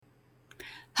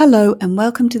Hello and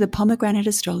welcome to the Pomegranate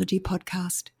Astrology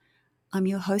Podcast. I'm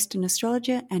your host and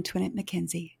astrologer, Antoinette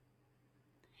Mackenzie.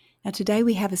 Now today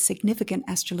we have a significant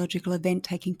astrological event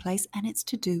taking place and it's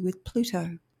to do with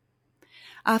Pluto.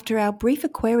 After our brief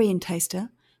Aquarian taster,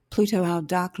 Pluto, our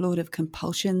dark lord of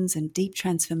compulsions and deep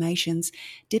transformations,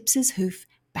 dips his hoof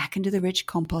back into the rich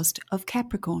compost of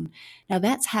Capricorn. Now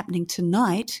that's happening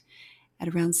tonight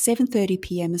at around 7:30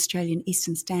 p.m. Australian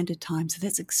Eastern Standard Time, so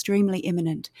that's extremely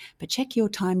imminent. But check your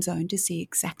time zone to see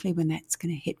exactly when that's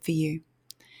going to hit for you.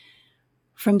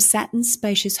 From Saturn's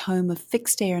spacious home of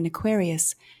fixed air in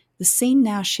Aquarius, the scene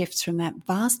now shifts from that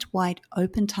vast white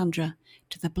open tundra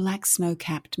to the black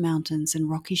snow-capped mountains and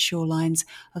rocky shorelines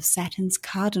of Saturn's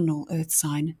cardinal earth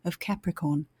sign of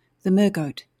Capricorn, the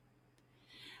Mergoat.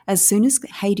 As soon as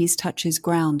Hades touches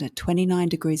ground at 29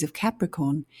 degrees of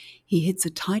Capricorn, he hits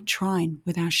a tight trine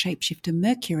with our shapeshifter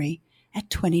Mercury at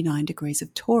 29 degrees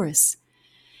of Taurus.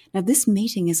 Now this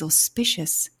meeting is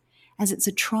auspicious as it's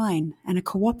a trine and a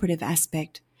cooperative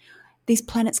aspect. These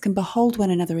planets can behold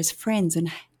one another as friends and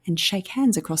shake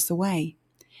hands across the way.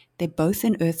 They're both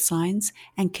in earth signs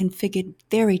and configured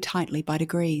very tightly by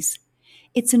degrees.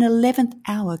 It's an 11th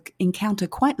hour encounter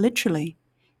quite literally,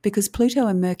 because Pluto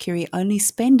and Mercury only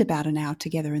spend about an hour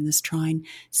together in this trine,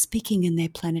 speaking in their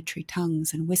planetary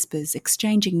tongues and whispers,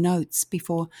 exchanging notes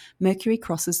before Mercury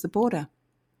crosses the border.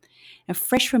 Now,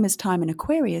 fresh from his time in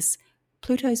Aquarius,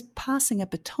 Pluto's passing a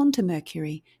baton to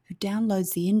Mercury, who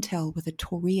downloads the intel with a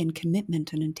Taurian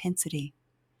commitment and intensity.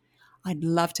 I'd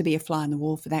love to be a fly on the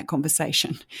wall for that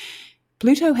conversation.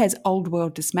 Pluto has old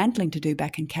world dismantling to do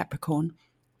back in Capricorn,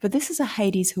 for this is a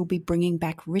Hades who'll be bringing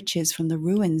back riches from the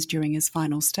ruins during his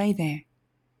final stay there.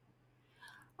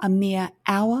 A mere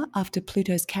hour after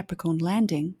Pluto's Capricorn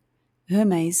landing,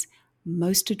 Hermes,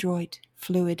 most adroit,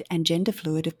 fluid and gender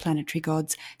fluid of planetary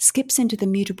gods, skips into the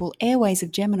mutable airways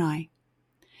of Gemini.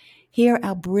 Here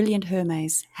our brilliant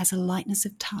Hermes has a lightness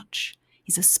of touch.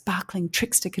 He's a sparkling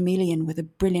trickster chameleon with a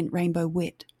brilliant rainbow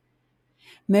wit.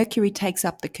 Mercury takes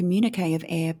up the communique of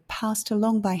air passed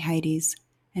along by Hades,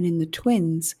 and in the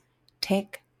twins,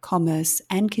 tech, commerce,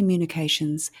 and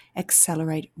communications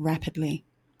accelerate rapidly.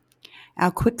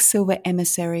 Our Quicksilver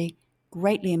emissary,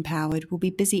 greatly empowered, will be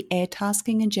busy air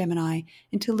tasking in Gemini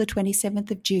until the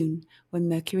 27th of June, when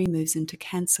Mercury moves into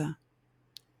Cancer.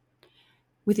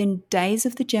 Within days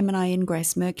of the Gemini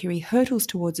ingress, Mercury hurtles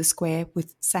towards a square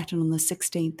with Saturn on the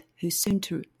 16th, who's soon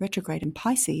to retrograde in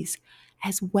Pisces,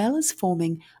 as well as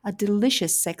forming a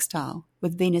delicious sextile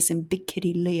with Venus in Big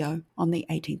Kitty Leo on the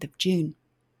 18th of June.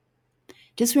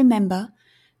 Just remember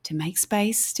to make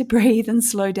space, to breathe and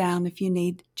slow down if you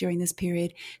need during this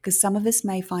period, because some of us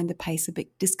may find the pace a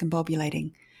bit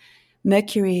discombobulating.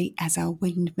 Mercury, as our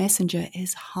winged messenger,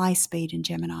 is high speed in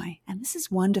Gemini, and this is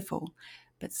wonderful,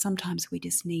 but sometimes we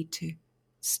just need to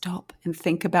stop and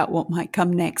think about what might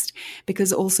come next,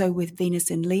 because also with Venus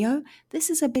in Leo, this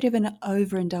is a bit of an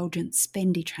overindulgent,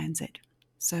 spendy transit.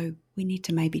 So we need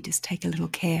to maybe just take a little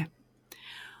care.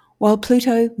 While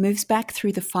Pluto moves back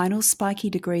through the final spiky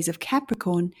degrees of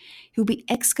Capricorn, he'll be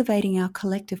excavating our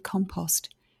collective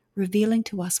compost, revealing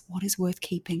to us what is worth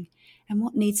keeping and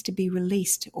what needs to be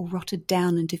released or rotted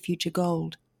down into future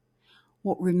gold.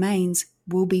 What remains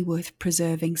will be worth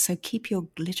preserving, so keep your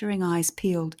glittering eyes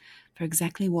peeled for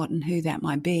exactly what and who that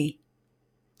might be.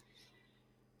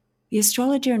 The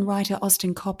astrologer and writer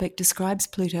Austin Coppock describes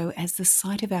Pluto as the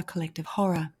site of our collective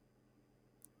horror.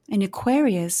 In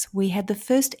Aquarius, we had the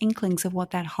first inklings of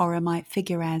what that horror might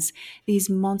figure as, these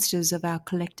monsters of our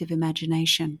collective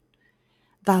imagination.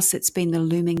 Thus, it's been the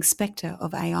looming spectre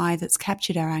of AI that's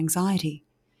captured our anxiety.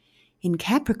 In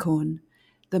Capricorn,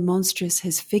 the monstrous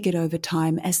has figured over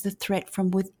time as the threat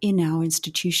from within our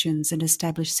institutions and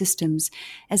established systems,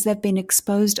 as they've been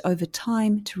exposed over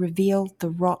time to reveal the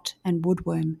rot and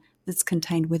woodworm that's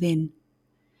contained within.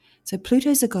 So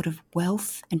Pluto's a god of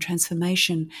wealth and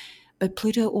transformation, but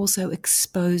Pluto also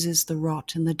exposes the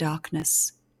rot and the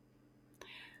darkness.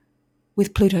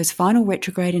 With Pluto's final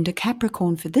retrograde into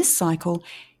Capricorn for this cycle,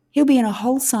 he'll be in a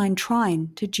whole sign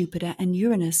trine to Jupiter and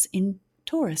Uranus in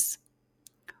Taurus.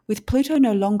 With Pluto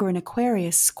no longer in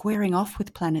Aquarius squaring off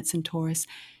with planets in Taurus,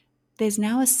 there's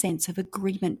now a sense of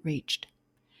agreement reached.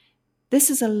 This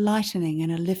is a lightening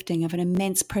and a lifting of an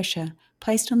immense pressure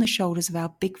placed on the shoulders of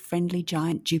our big friendly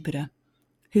giant Jupiter,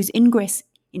 whose ingress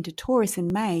into Taurus in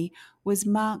May was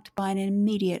marked by an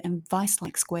immediate and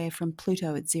vice-like square from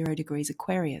Pluto at 0 degrees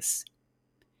Aquarius.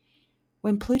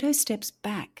 When Pluto steps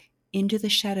back into the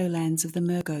shadowlands of the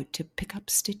Mergoat to pick up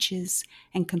stitches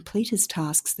and complete his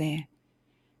tasks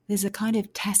there's a kind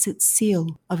of tacit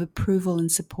seal of approval and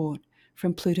support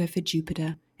from Pluto for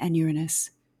Jupiter and Uranus.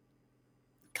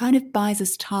 kind of buys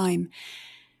us time,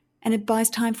 and it buys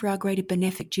time for our greater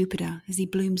benefic Jupiter as he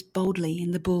blooms boldly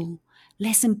in the bull,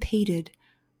 less impeded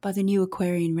by the new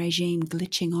Aquarian regime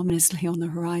glitching ominously on the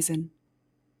horizon.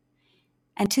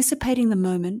 Anticipating the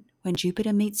moment when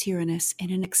Jupiter meets Uranus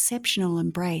in an exceptional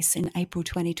embrace in April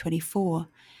 2024,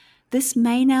 this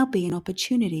may now be an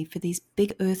opportunity for these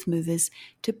big Earth movers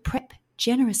to prep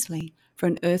generously for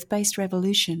an Earth-based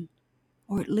revolution,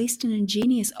 or at least an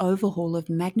ingenious overhaul of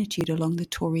magnitude along the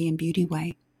Taurian beauty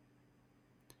way.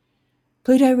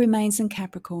 Pluto remains in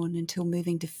Capricorn until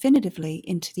moving definitively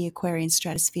into the Aquarian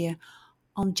stratosphere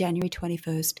on January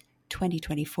 21st,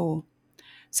 2024.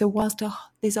 So whilst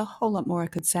there's a whole lot more I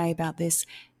could say about this,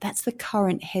 that's the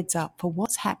current heads up for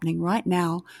what's happening right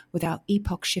now with our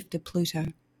epoch shifter Pluto.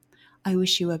 I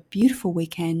wish you a beautiful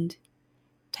weekend.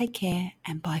 Take care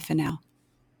and bye for now.